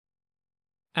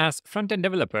As front-end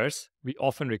developers, we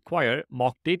often require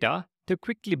mock data to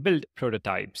quickly build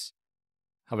prototypes.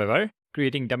 However,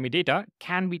 creating dummy data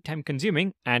can be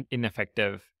time-consuming and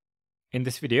ineffective. In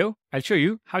this video, I'll show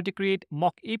you how to create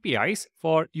mock APIs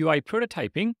for UI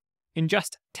prototyping in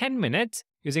just 10 minutes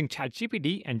using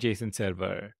ChatGPT and JSON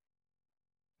Server.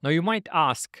 Now you might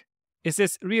ask, is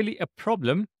this really a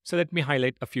problem? So let me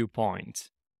highlight a few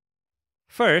points.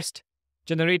 First,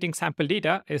 generating sample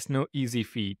data is no easy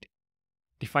feat.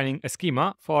 Defining a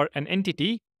schema for an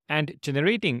entity and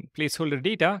generating placeholder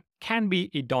data can be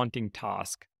a daunting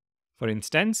task. For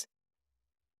instance,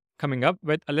 coming up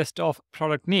with a list of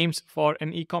product names for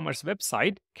an e-commerce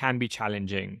website can be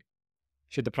challenging.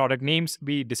 Should the product names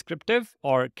be descriptive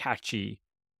or catchy?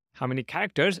 How many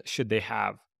characters should they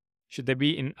have? Should they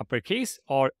be in uppercase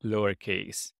or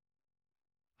lowercase?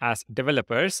 As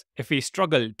developers, if we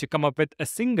struggle to come up with a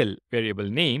single variable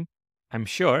name, I'm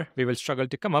sure we will struggle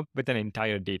to come up with an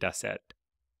entire data set.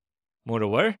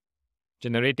 Moreover,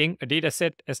 generating a data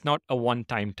set is not a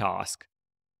one-time task.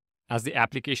 As the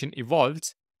application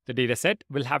evolves, the data set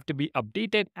will have to be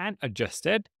updated and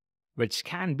adjusted, which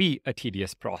can be a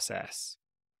tedious process.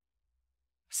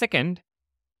 Second,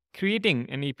 creating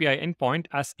an API endpoint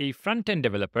as a front-end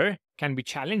developer can be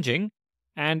challenging,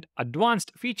 and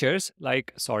advanced features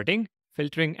like sorting,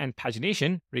 filtering, and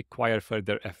pagination require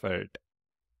further effort.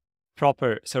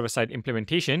 Proper server-side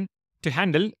implementation to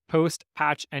handle post,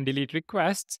 patch, and delete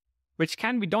requests, which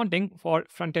can be daunting for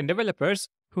front-end developers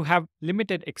who have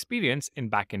limited experience in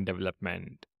back-end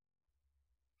development.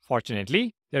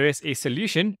 Fortunately, there is a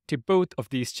solution to both of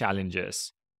these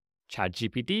challenges: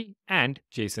 ChatGPT and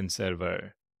JSON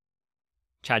Server.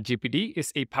 ChatGPT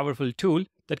is a powerful tool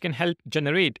that can help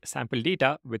generate sample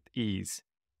data with ease.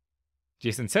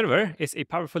 JSON Server is a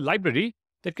powerful library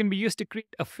that can be used to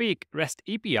create a fake REST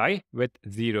API with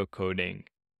zero coding.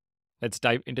 Let's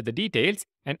dive into the details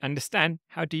and understand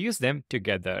how to use them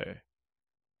together.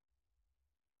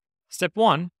 Step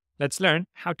 1. Let's learn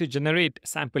how to generate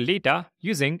sample data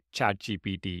using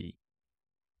ChatGPT.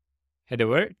 Head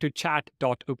over to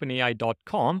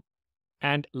chat.openai.com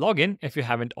and log in if you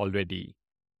haven't already.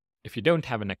 If you don't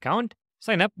have an account,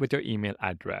 sign up with your email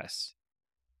address.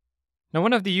 Now,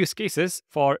 one of the use cases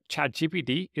for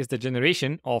ChatGPT is the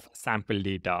generation of sample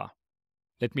data.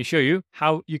 Let me show you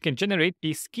how you can generate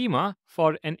a schema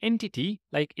for an entity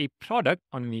like a product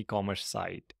on an e-commerce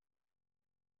site.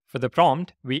 For the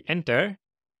prompt, we enter,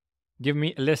 give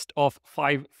me a list of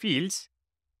 5 fields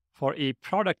for a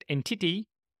product entity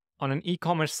on an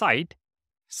e-commerce site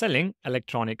selling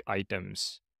electronic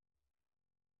items.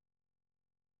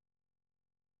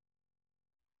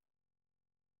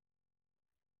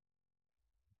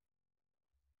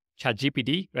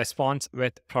 ChatGPT responds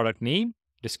with product name,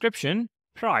 description,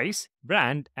 price,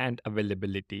 brand, and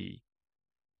availability.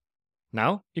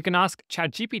 Now, you can ask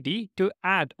ChatGPT to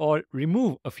add or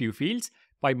remove a few fields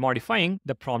by modifying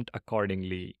the prompt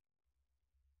accordingly.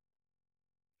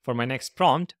 For my next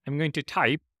prompt, I'm going to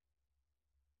type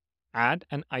add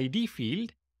an ID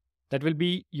field that will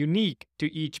be unique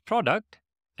to each product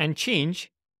and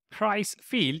change price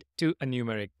field to a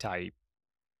numeric type.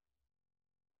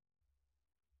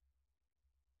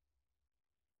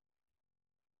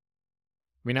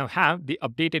 We now have the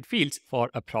updated fields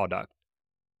for a product.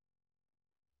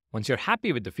 Once you're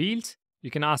happy with the fields,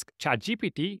 you can ask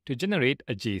ChatGPT to generate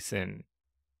a JSON.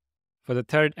 For the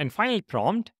third and final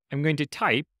prompt, I'm going to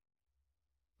type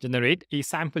generate a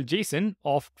sample JSON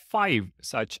of 5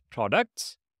 such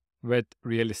products with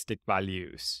realistic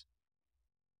values.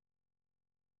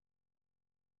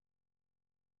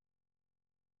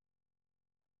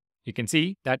 You can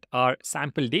see that our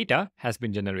sample data has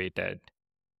been generated.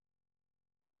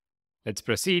 Let's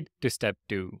proceed to step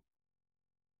 2.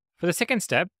 For the second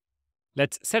step,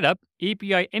 let's set up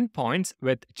API endpoints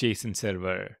with JSON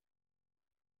Server.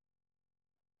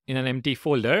 In an empty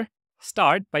folder,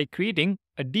 start by creating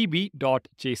a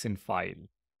db.json file.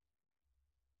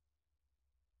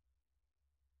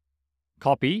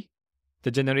 Copy the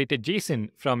generated JSON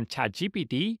from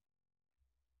ChatGPT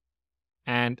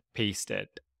and paste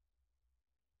it.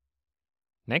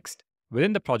 Next,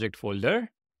 within the project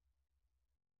folder,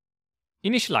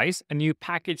 initialize a new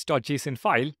package.json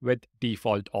file with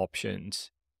default options.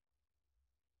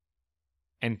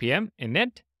 npm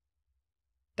init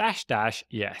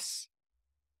 --yes.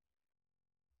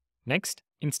 Next,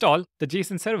 install the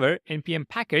JSON Server npm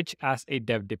package as a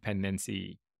dev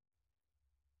dependency.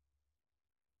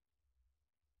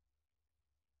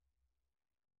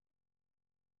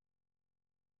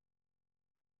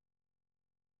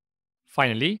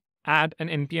 Finally, add an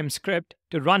npm script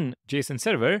to run JSON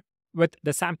Server with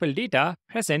the sample data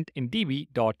present in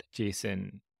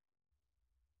db.json.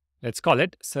 Let's call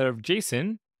it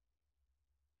serve.json,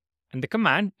 and the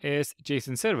command is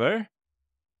JSON server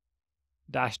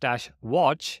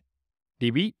 --watch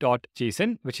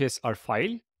db.json, which is our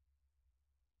file,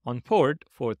 on port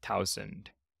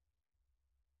 4000.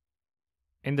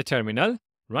 In the terminal,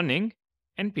 running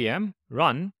npm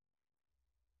run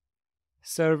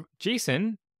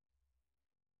serve.json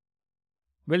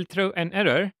will throw an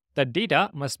error that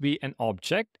data must be an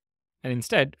object and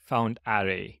instead found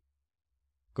array.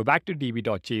 Go back to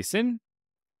db.json,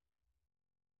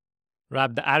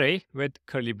 wrap the array with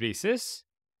curly braces,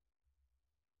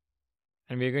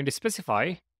 and we're going to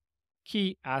specify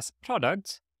key as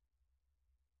products,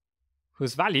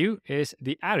 whose value is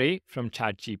the array from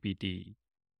ChatGPT.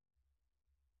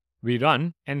 We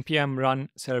run npm run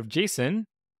serve.json,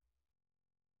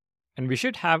 and we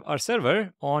should have our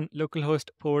server on localhost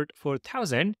port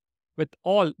 4000 with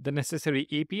all the necessary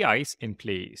APIs in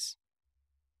place.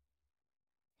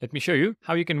 Let me show you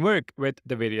how you can work with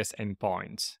the various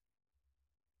endpoints.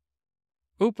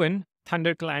 Open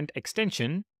Thunder Client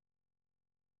extension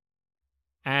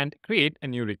and create a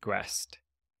new request.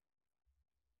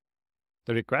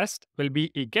 The request will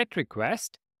be a GET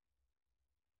request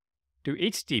to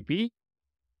HTTP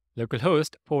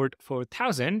localhost port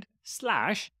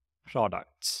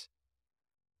 4000/products.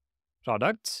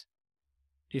 Products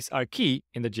is our key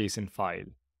in the JSON file.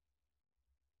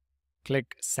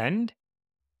 Click Send,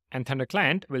 and Thunder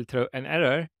Client will throw an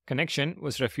error connection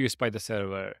was refused by the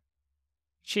server.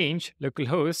 Change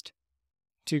localhost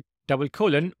to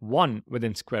 :1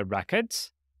 within square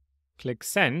brackets. Click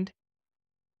Send,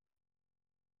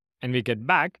 and we get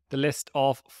back the list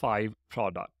of 5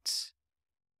 products.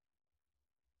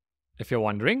 If you're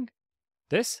wondering,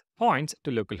 this points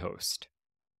to localhost.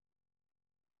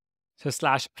 So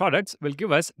 /products will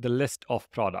give us the list of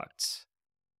products.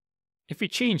 If we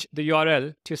change the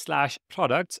URL to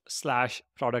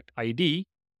 /products/product ID,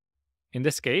 in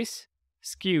this case,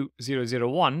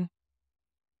 SKU001,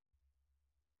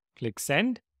 click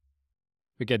Send,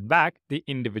 we get back the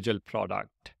individual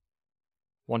product.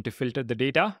 Want to filter the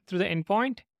data through the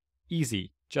endpoint?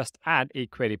 Easy, just add a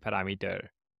query parameter.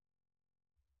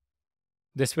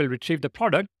 This will retrieve the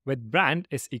product with brand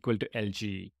is equal to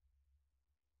LG.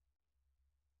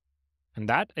 And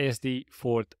that is the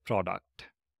 4th product.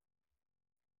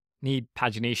 Need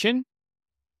pagination.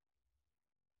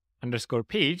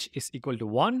 _page is equal to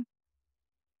 1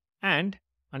 and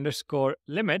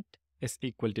 _limit is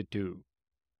equal to 2.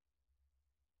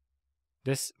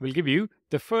 This will give you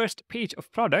the first page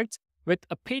of products with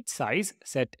a page size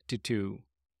set to 2.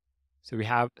 So we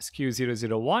have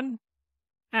SKU001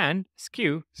 and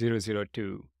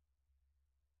SKU002.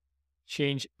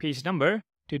 Change page number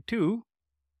to 2,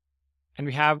 and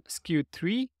we have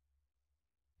SKU3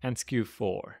 and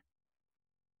SKU4.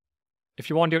 If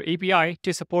you want your API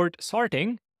to support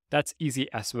sorting, that's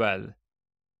easy as well.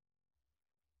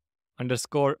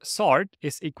 _sort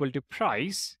is equal to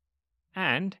price,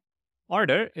 and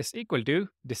order is equal to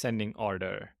descending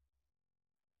order.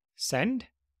 Send,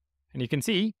 and you can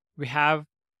see we have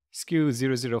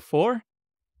SKU004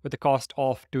 with a cost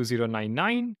of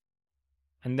 2099,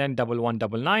 and then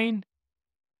 1199,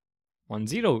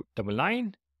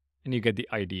 1099, and you get the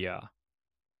idea.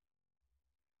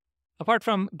 Apart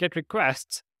from GET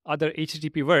requests, other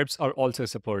HTTP verbs are also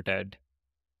supported.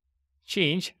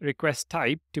 Change request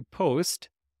type to POST,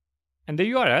 and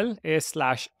the URL is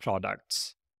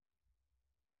 /products.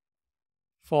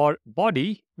 For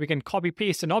body, we can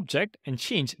copy-paste an object and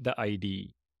change the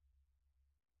ID.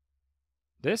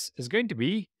 This is going to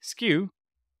be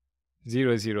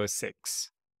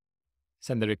SKU006.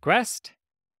 Send the request,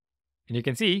 and you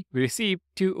can see we received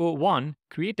 201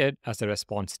 created as the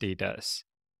response status.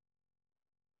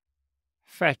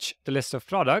 Fetch the list of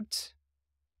products.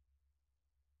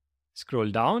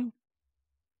 Scroll down,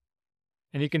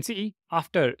 and you can see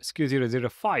after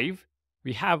SKU005,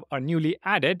 we have our newly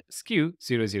added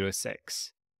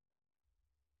SKU006.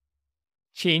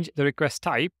 Change the request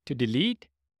type to delete,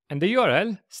 and the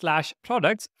URL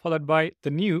 /products followed by the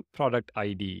new product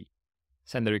ID.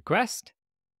 Send the request,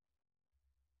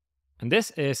 and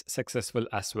this is successful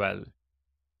as well.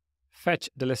 Fetch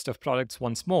the list of products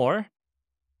once more,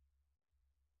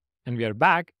 and we are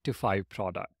back to 5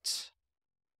 products.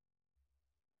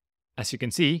 As you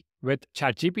can see, with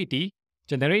ChatGPT,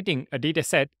 generating a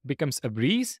dataset becomes a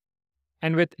breeze,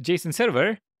 and with JSON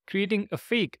Server, creating a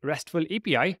fake RESTful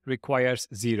API requires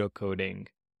zero coding.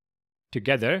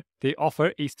 Together, they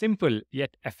offer a simple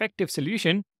yet effective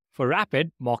solution for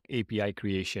rapid mock API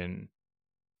creation.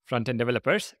 Front-end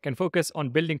developers can focus on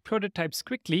building prototypes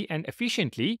quickly and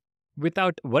efficiently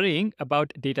without worrying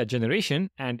about data generation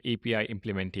and API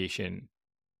implementation.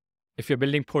 If you're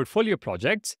building portfolio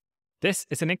projects, this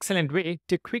is an excellent way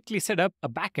to quickly set up a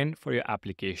backend for your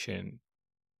application.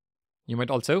 You might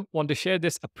also want to share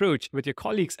this approach with your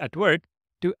colleagues at work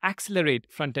to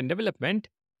accelerate front-end development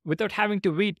without having to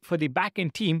wait for the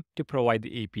backend team to provide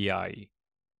the API.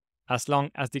 As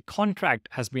long as the contract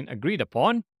has been agreed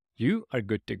upon, you are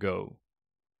good to go.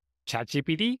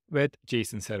 ChatGPT with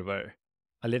JSON Server.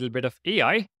 A little bit of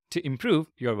AI to improve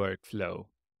your workflow.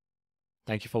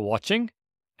 Thank you for watching,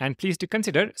 and please do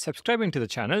consider subscribing to the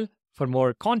channel for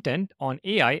more content on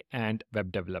AI and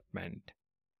web development.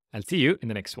 I'll see you in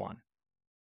the next one.